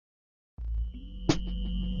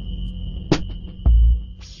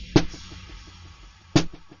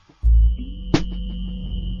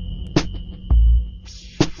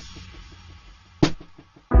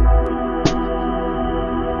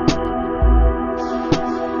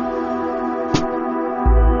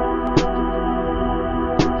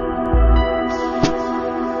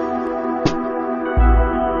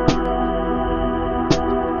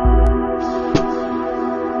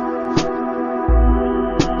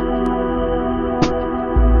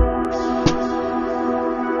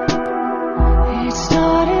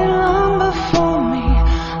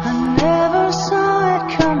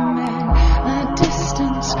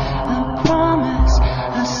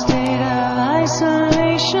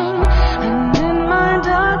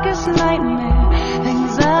this nightmare,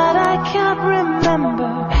 things that I can't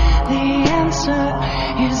remember. The answer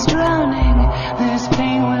is drowning. This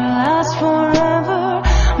pain will last forever.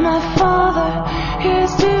 My father,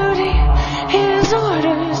 his duty, his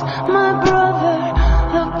orders. My brother,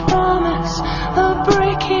 the promise, the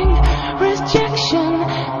breaking, rejection,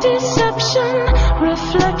 deception,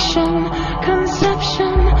 reflection,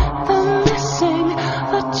 conception, the missing,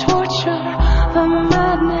 the torture, the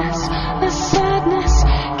madness, the sadness.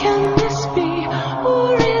 Can this be,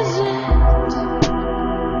 or is it?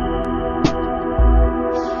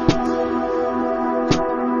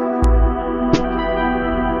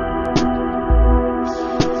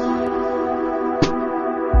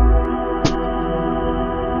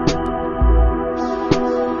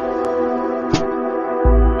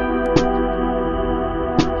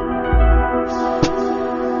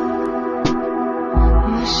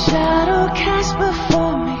 The shadow cast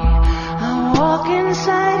before me, I walk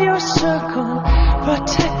inside your circle.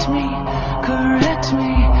 Protect me, correct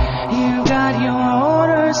me. You got your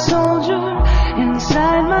orders, soldier.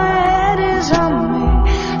 Inside my head is humming.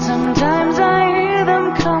 Sometimes I hear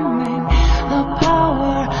them coming. The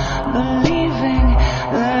power, believing.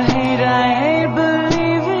 The hate, I hate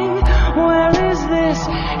believing. Where is this?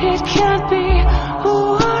 It can't be. Who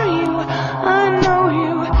are you? I know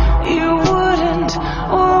you. You wouldn't,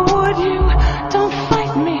 or would you? Don't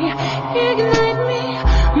fight me, ignite me.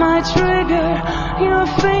 My trigger, your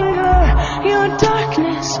finger, your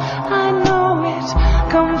darkness. I know it.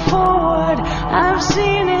 Come forward, I've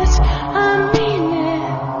seen it, I mean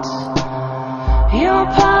it. Your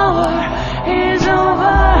power is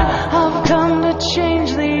over. I've come to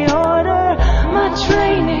change the order. My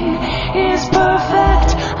training is perfect.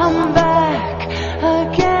 I'm back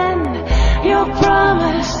again. Your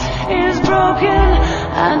promise is broken.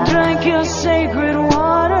 I drank your sacred